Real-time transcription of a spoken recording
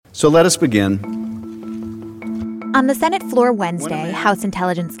So let us begin. On the Senate floor Wednesday, House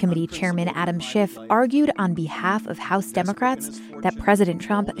Intelligence Committee Chairman Adam Schiff argued on behalf of House Democrats that President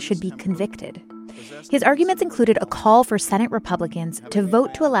Trump should be convicted. His arguments included a call for Senate Republicans to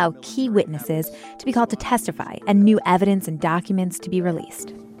vote to allow key witnesses to be called to testify and new evidence and documents to be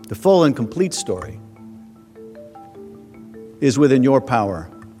released. The full and complete story is within your power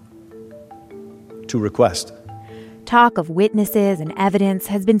to request. Talk of witnesses and evidence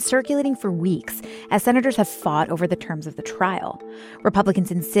has been circulating for weeks as senators have fought over the terms of the trial.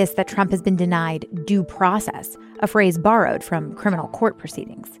 Republicans insist that Trump has been denied due process, a phrase borrowed from criminal court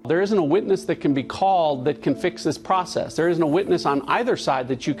proceedings. There isn't a witness that can be called that can fix this process. There isn't a witness on either side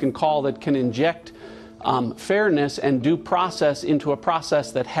that you can call that can inject fairness and due process into a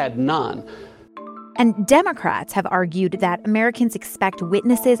process that had none. And Democrats have argued that Americans expect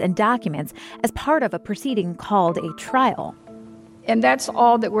witnesses and documents as part of a proceeding called a trial. And that's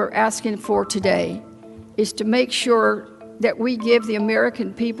all that we're asking for today, is to make sure that we give the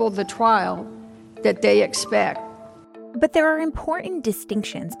American people the trial that they expect. But there are important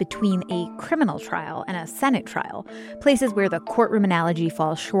distinctions between a criminal trial and a Senate trial, places where the courtroom analogy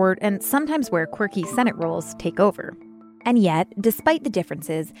falls short and sometimes where quirky Senate rules take over. And yet, despite the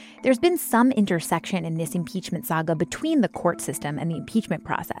differences, there's been some intersection in this impeachment saga between the court system and the impeachment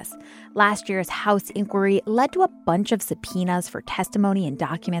process. Last year's House inquiry led to a bunch of subpoenas for testimony and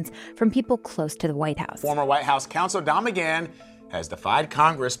documents from people close to the White House. Former White House counsel Don McGahn has defied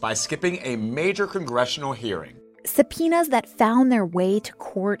Congress by skipping a major congressional hearing. Subpoenas that found their way to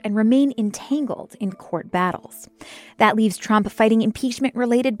court and remain entangled in court battles. That leaves Trump fighting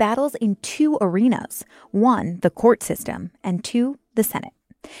impeachment-related battles in two arenas. One, the court system, and two, the Senate.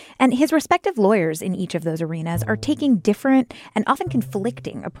 And his respective lawyers in each of those arenas are taking different and often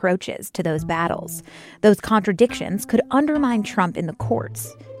conflicting approaches to those battles. Those contradictions could undermine Trump in the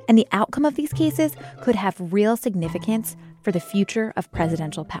courts, and the outcome of these cases could have real significance for the future of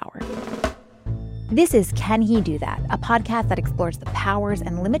presidential power. This is Can He Do That, a podcast that explores the powers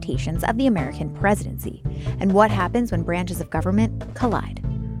and limitations of the American presidency and what happens when branches of government collide.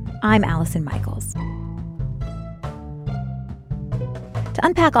 I'm Allison Michaels. To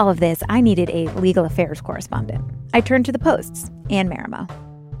unpack all of this, I needed a legal affairs correspondent. I turned to the Post's Ann Marimo.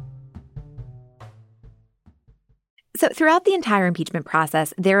 So throughout the entire impeachment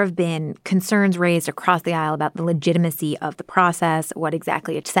process, there have been concerns raised across the aisle about the legitimacy of the process, what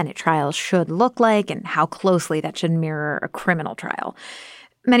exactly a Senate trial should look like, and how closely that should mirror a criminal trial.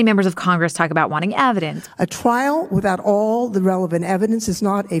 Many members of Congress talk about wanting evidence. A trial without all the relevant evidence is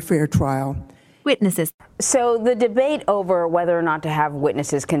not a fair trial. Witnesses. So the debate over whether or not to have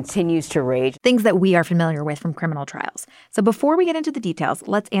witnesses continues to rage. Things that we are familiar with from criminal trials. So before we get into the details,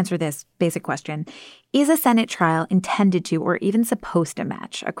 let's answer this basic question. Is a Senate trial intended to or even supposed to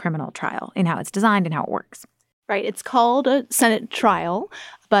match a criminal trial in how it's designed and how it works? Right. It's called a Senate trial,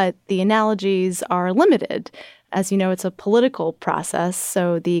 but the analogies are limited. As you know, it's a political process,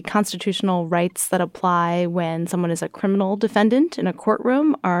 so the constitutional rights that apply when someone is a criminal defendant in a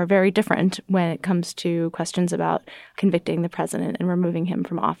courtroom are very different when it comes to questions about convicting the president and removing him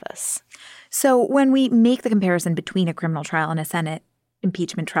from office. So when we make the comparison between a criminal trial and a Senate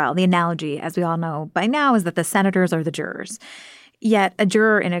impeachment trial, the analogy, as we all know by now, is that the senators are the jurors. Yet a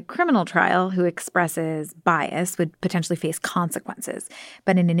juror in a criminal trial who expresses bias would potentially face consequences.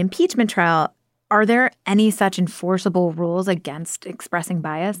 But in an impeachment trial, are there any such enforceable rules against expressing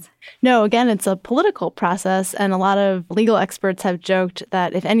bias? No, again, it's a political process, and a lot of legal experts have joked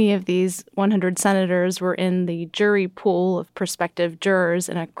that if any of these 100 senators were in the jury pool of prospective jurors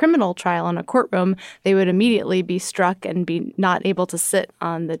in a criminal trial in a courtroom, they would immediately be struck and be not able to sit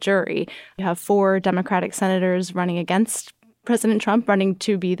on the jury. You have 4 Democratic senators running against President Trump, running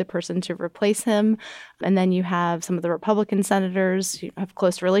to be the person to replace him. And then you have some of the Republican senators who have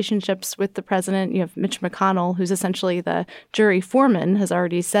close relationships with the president. You have Mitch McConnell, who's essentially the jury foreman, has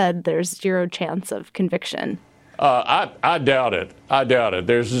already said there's 0 chance of conviction. I doubt it. I doubt it.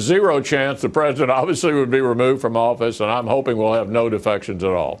 There's 0 chance the president obviously would be removed from office, and I'm hoping we'll have no defections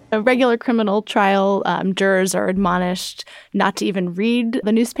at all. A regular criminal trial, jurors are admonished not to even read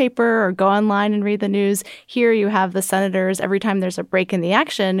the newspaper or go online and read the news. Here you have the senators, every time there's a break in the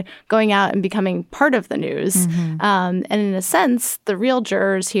action, going out and becoming part of the news. And in a sense, the real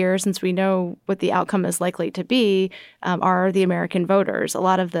jurors here, since we know what the outcome is likely to be, are the American voters. A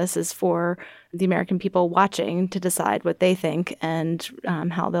lot of this is for the American people watching to decide what they think and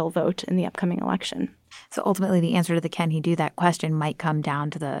how they'll vote in the upcoming election. So ultimately, the answer to the can he do that question might come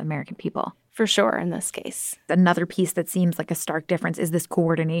down to the American people. For sure, in this case. Another piece that seems like a stark difference is this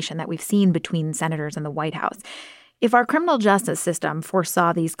coordination that we've seen between senators and the White House. If our criminal justice system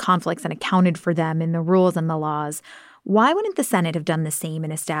foresaw these conflicts and accounted for them in the rules and the laws, why wouldn't the Senate have done the same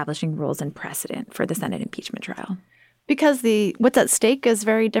in establishing rules and precedent for the Senate impeachment trial? Because what's at stake is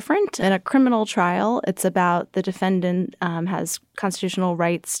very different. In a criminal trial, it's about the defendant has constitutional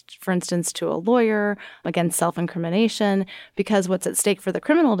rights, for instance, to a lawyer, against self-incrimination, because what's at stake for the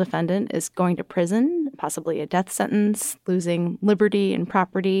criminal defendant is going to prison, possibly a death sentence, losing liberty and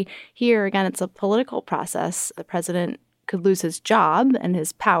property. Here, again, it's a political process. The president could lose his job and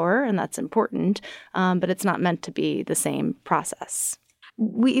his power, and that's important, but it's not meant to be the same process.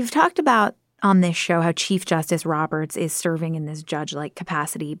 We've talked about on this show how Chief Justice Roberts is serving in this judge-like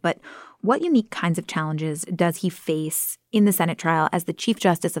capacity, but what unique kinds of challenges does he face in the Senate trial as the Chief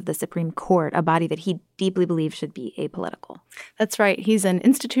Justice of the Supreme Court, a body that he deeply believes should be apolitical? That's right. He's an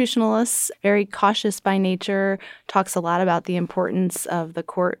institutionalist, very cautious by nature, talks a lot about the importance of the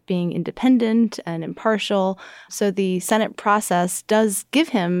court being independent and impartial. So the Senate process does give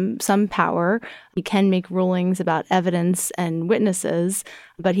him some power. He can make rulings about evidence and witnesses,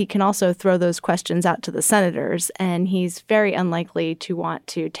 but he can also throw those questions out to the senators, and he's very unlikely to want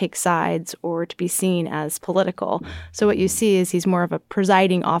to take sides or to be seen as political. So what you see is he's more of a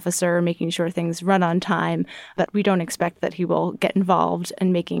presiding officer, making sure things run on time, but we don't expect that he will get involved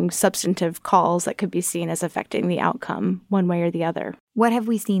in making substantive calls that could be seen as affecting the outcome one way or the other. What have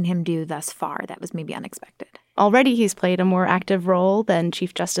we seen him do thus far that was maybe unexpected? Already he's played a more active role than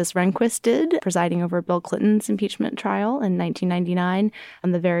Chief Justice Rehnquist did, presiding over Bill Clinton's impeachment trial in 1999.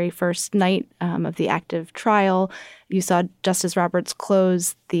 On the very first night of the active trial, you saw Justice Roberts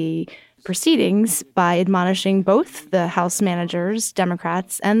close the proceedings by admonishing both the House managers,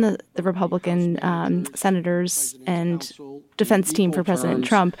 Democrats, and the Republican senators and defense team for President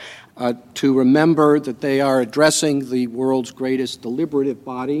Trump. To remember that they are addressing the world's greatest deliberative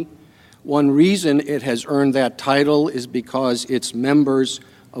body. One reason it has earned that title is because its members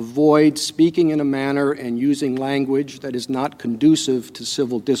avoid speaking in a manner and using language that is not conducive to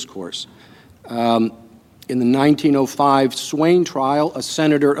civil discourse. In the 1905 Swain trial, a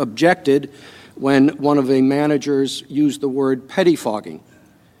senator objected when one of the managers used the word pettifogging,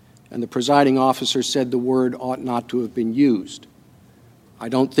 and the presiding officer said the word ought not to have been used. I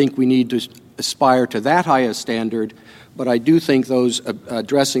don't think we need to aspire to that high a standard, but I do think those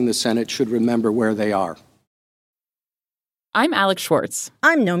addressing the Senate should remember where they are. I'm Alex Schwartz.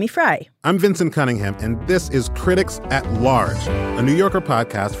 I'm Nomi Fry. I'm Vincent Cunningham, and this is Critics at Large, a New Yorker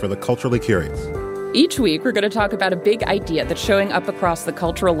podcast for the culturally curious. Each week, we're going to talk about a big idea that's showing up across the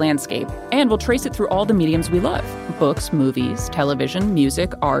cultural landscape, and we'll trace it through all the mediums we love: books, movies, television,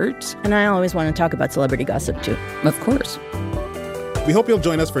 music, art. And I always want to talk about celebrity gossip, too. Of course. We hope you'll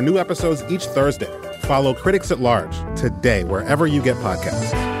join us for new episodes each Thursday. Follow Critics at Large today, wherever you get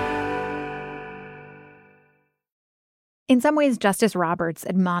podcasts. In some ways, Justice Roberts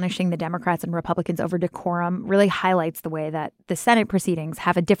admonishing the Democrats and Republicans over decorum really highlights the way that the Senate proceedings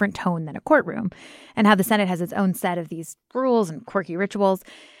have a different tone than a courtroom, and how the Senate has its own set of these rules and quirky rituals.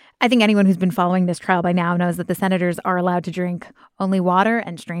 I think anyone who's been following this trial by now knows that the senators are allowed to drink only water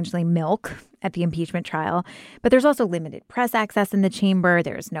and, strangely, milk at the impeachment trial. But there's also limited press access in the chamber.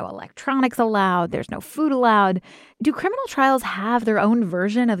 There's no electronics allowed. There's no food allowed. Do criminal trials have their own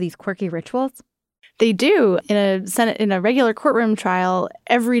version of these quirky rituals? They do. In a regular courtroom trial,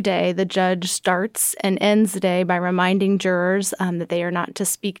 every day the judge starts and ends the day by reminding jurors that they are not to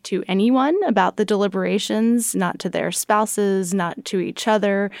speak to anyone about the deliberations, not to their spouses, not to each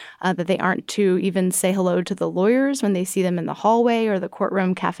other, that they aren't to even say hello to the lawyers when they see them in the hallway or the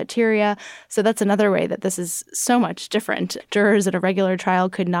courtroom cafeteria. So that's another way that this is so much different. Jurors at a regular trial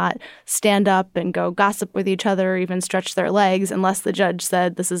could not stand up and go gossip with each other or even stretch their legs unless the judge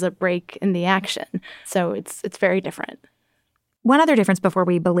said this is a break in the action. So it's very different. One other difference before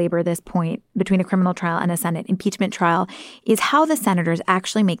we belabor this point between a criminal trial and a Senate impeachment trial is how the senators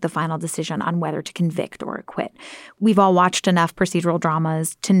actually make the final decision on whether to convict or acquit. We've all watched enough procedural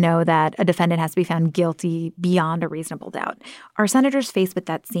dramas to know that a defendant has to be found guilty beyond a reasonable doubt. Are senators faced with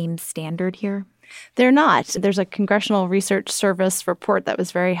that same standard here? They're not. There's a Congressional Research Service report that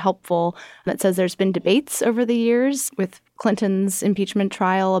was very helpful that says there's been debates over the years with Clinton's impeachment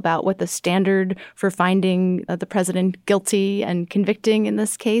trial about what the standard for finding the president guilty and convicting in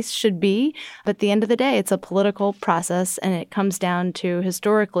this case should be. But at the end of the day, it's a political process, and it comes down to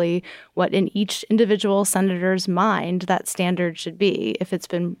historically what in each individual senator's mind that standard should be if it's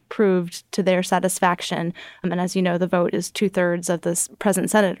been proved to their satisfaction. And as you know, the vote is 2/3 of the present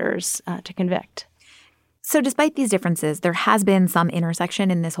senators to convict. So despite these differences, there has been some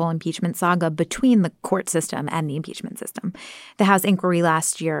intersection in this whole impeachment saga between the court system and the impeachment system. The House inquiry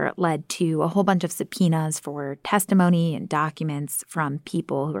last year led to a whole bunch of subpoenas for testimony and documents from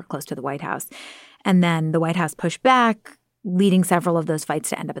people who were close to the White House. And then the White House pushed back, leading several of those fights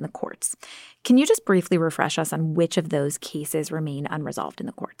to end up in the courts. Can you just briefly refresh us on which of those cases remain unresolved in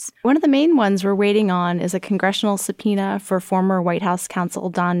the courts? One of the main ones we're waiting on is a congressional subpoena for former White House counsel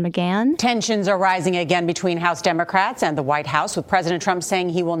Don McGahn. Tensions are rising again between House Democrats and the White House, with President Trump saying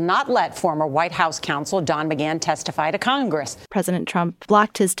he will not let former White House counsel Don McGahn testify to Congress. President Trump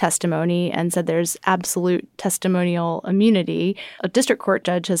blocked his testimony and said there's absolute testimonial immunity. A district court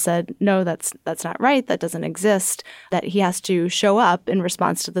judge has said, no, that's not right. That doesn't exist, that he has to show up in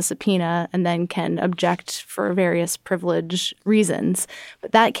response to the subpoena and then can object for various privilege reasons.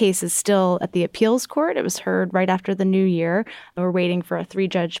 But that case is still at the appeals court. It was heard right after the new year. We're waiting for a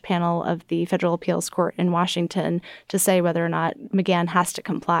 3-judge panel of the federal appeals court in Washington to say whether or not McGahn has to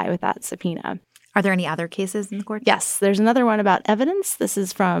comply with that subpoena. Are there any other cases in the court? Yes, there's another one about evidence. This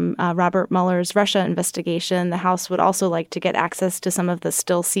is from Robert Mueller's Russia investigation. The House would also like to get access to some of the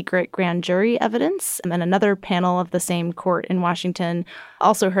still secret grand jury evidence. And another panel of the same court in Washington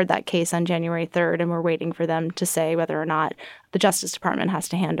also heard that case on January 3rd, and we're waiting for them to say whether or not the Justice Department has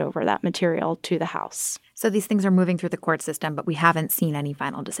to hand over that material to the House. So these things are moving through the court system, but we haven't seen any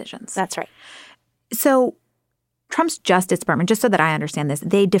final decisions. That's right. So Trump's Justice Department, just so that I understand this,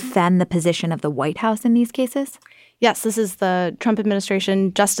 they defend the position of the White House in these cases? Yes, this is the Trump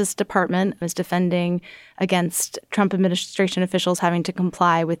administration Justice Department is defending against Trump administration officials having to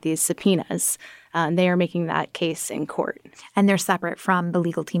comply with these subpoenas. They are making that case in court. And they're separate from the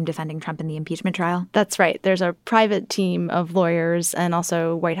legal team defending Trump in the impeachment trial? That's right. There's a private team of lawyers and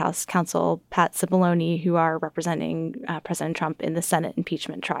also White House counsel Pat Cipollone who are representing President Trump in the Senate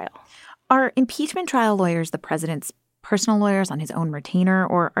impeachment trial. Are impeachment trial lawyers the president's personal lawyers on his own retainer,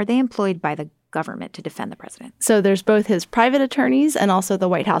 or are they employed by the government to defend the president? So there's both his private attorneys and also the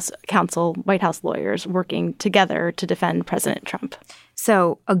White House counsel, White House lawyers working together to defend President Trump.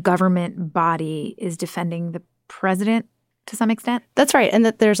 So a government body is defending the president to some extent? That's right. And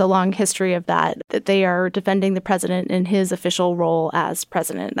that there's a long history of that they are defending the president in his official role as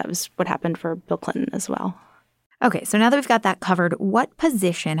president. That was what happened for Bill Clinton as well. Okay, so now that we've got that covered, what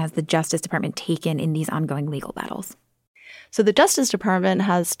position has the Justice Department taken in these ongoing legal battles? So the Justice Department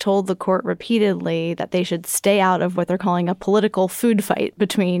has told the court repeatedly that they should stay out of what they're calling a political food fight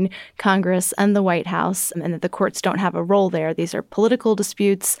between Congress and the White House, and that the courts don't have a role there. These are political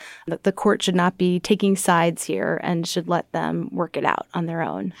disputes, that the court should not be taking sides here and should let them work it out on their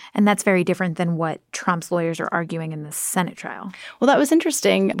own. And that's very different than what Trump's lawyers are arguing in the Senate trial. Well, that was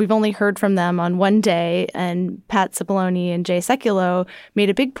interesting. We've only heard from them on one day, and Pat Cipollone and Jay Sekulow made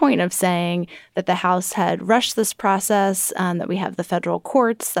a big point of saying that the House had rushed this process, that we have the federal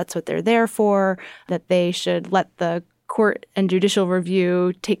courts, that's what they're there for, that they should let the court and judicial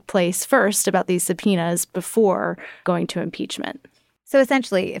review take place first about these subpoenas before going to impeachment. So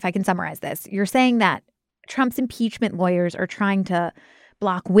essentially, if I can summarize this, you're saying that Trump's impeachment lawyers are trying to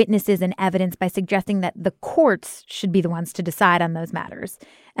block witnesses and evidence by suggesting that the courts should be the ones to decide on those matters.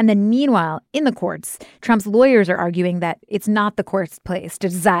 And then meanwhile, in the courts, Trump's lawyers are arguing that it's not the court's place to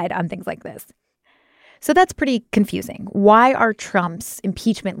decide on things like this. So that's pretty confusing. Why are Trump's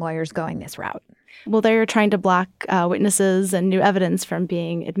impeachment lawyers going this route? Well, they're trying to block witnesses and new evidence from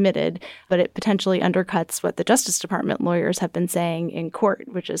being admitted, but it potentially undercuts what the Justice Department lawyers have been saying in court,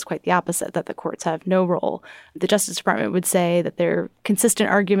 which is quite the opposite, that the courts have no role. The Justice Department would say that they're consistent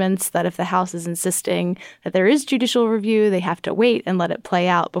arguments that if the House is insisting that there is judicial review, they have to wait and let it play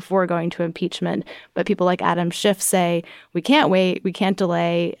out before going to impeachment. But people like Adam Schiff say, we can't wait, we can't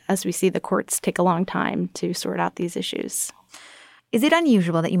delay, as we see the courts take a long time to sort out these issues. Is it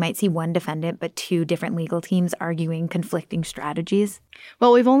unusual that you might see one defendant but two different legal teams arguing conflicting strategies?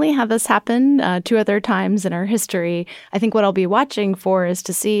 Well, we've only had this happen 2 other times in our history. I think what I'll be watching for is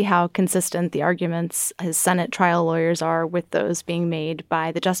to see how consistent the arguments his Senate trial lawyers are with those being made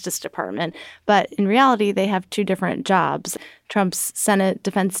by the Justice Department. But in reality, they have 2 different jobs. Trump's Senate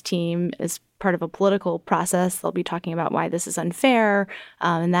defense team is part of a political process. They'll be talking about why this is unfair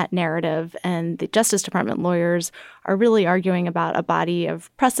and that narrative. And the Justice Department lawyers are really arguing about a body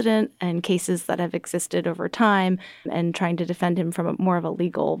of precedent and cases that have existed over time and trying to defend him from more of a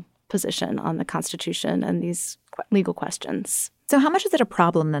legal position on the Constitution and these legal questions. So how much is it a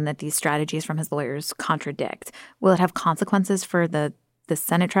problem then that these strategies from his lawyers contradict? Will it have consequences for the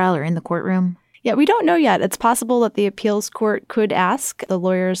Senate trial or in the courtroom? Yeah, we don't know yet. It's possible that the appeals court could ask the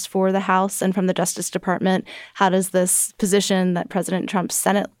lawyers for the House and from the Justice Department, how does this position that President Trump's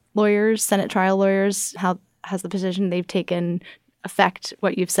Senate lawyers, Senate trial lawyers, how has the position they've taken affect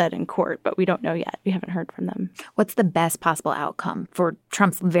what you've said in court, but we don't know yet. We haven't heard from them. What's the best possible outcome for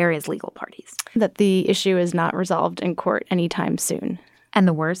Trump's various legal parties? That the issue is not resolved in court anytime soon. And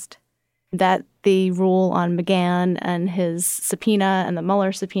the worst? That they rule on McGahn and his subpoena and the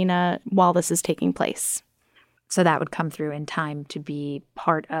Mueller subpoena while this is taking place. So that would come through in time to be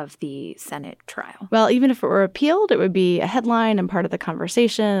part of the Senate trial. Well, even if it were appealed, it would be a headline and part of the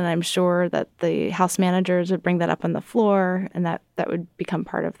conversation. And I'm sure that the House managers would bring that up on the floor, and that would become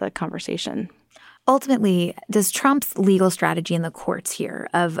part of the conversation. Ultimately, does Trump's legal strategy in the courts here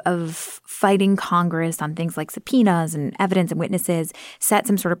of fighting Congress on things like subpoenas and evidence and witnesses set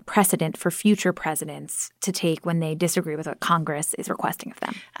some sort of precedent for future presidents to take when they disagree with what Congress is requesting of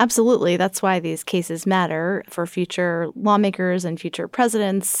them? Absolutely. That's why these cases matter for future lawmakers and future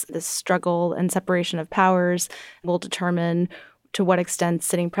presidents. This struggle and separation of powers will determine to what extent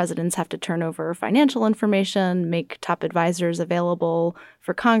sitting presidents have to turn over financial information, make top advisors available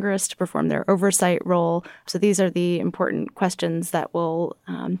for Congress to perform their oversight role. So these are the important questions that will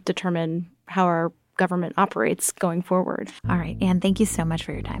determine how our government operates going forward. All right. Anne, thank you so much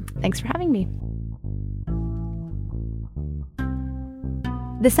for your time. Thanks for having me.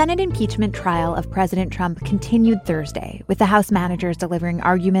 The Senate impeachment trial of President Trump continued Thursday, with the House managers delivering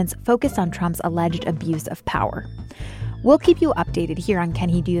arguments focused on Trump's alleged abuse of power. We'll keep you updated here on Can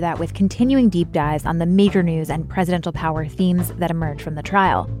He Do That with continuing deep dives on the major news and presidential power themes that emerge from the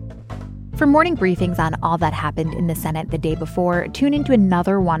trial. For morning briefings on all that happened in the Senate the day before, tune into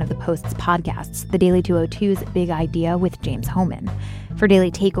another one of the Post's podcasts, The Daily 202's Big Idea with James Hohmann. For daily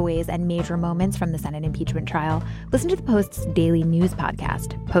takeaways and major moments from the Senate impeachment trial, listen to the Post's daily news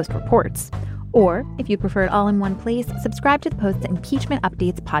podcast, Post Reports. Or, if you prefer it all in one place, subscribe to the Post's Impeachment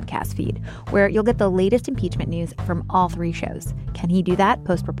Updates podcast feed, where you'll get the latest impeachment news from all three shows: Can He Do That,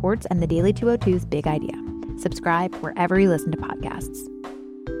 Post Reports, and The Daily 202's Big Idea. Subscribe wherever you listen to podcasts.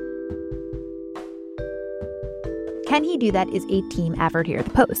 Can He Do That is a team effort here at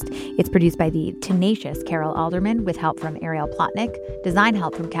The Post. It's produced by the tenacious Carol Alderman with help from Ariel Plotnick, design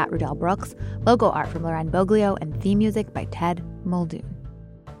help from Kat Rudell Brooks, logo art from Loren Boglio, and theme music by Ted Muldoon.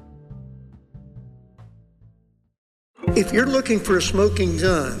 If you're looking for a smoking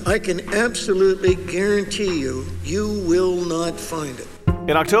gun, I can absolutely guarantee you, you will not find it.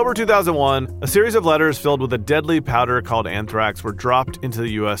 In October 2001, a series of letters filled with a deadly powder called anthrax were dropped into the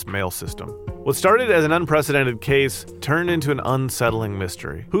U.S. mail system. What started as an unprecedented case turned into an unsettling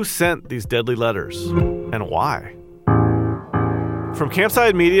mystery. Who sent these deadly letters? And why? From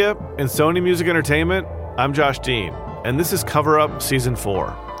Campside Media and Sony Music Entertainment, I'm Josh Dean, and this is Cover Up Season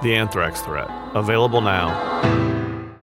 4, The Anthrax Threat, available now.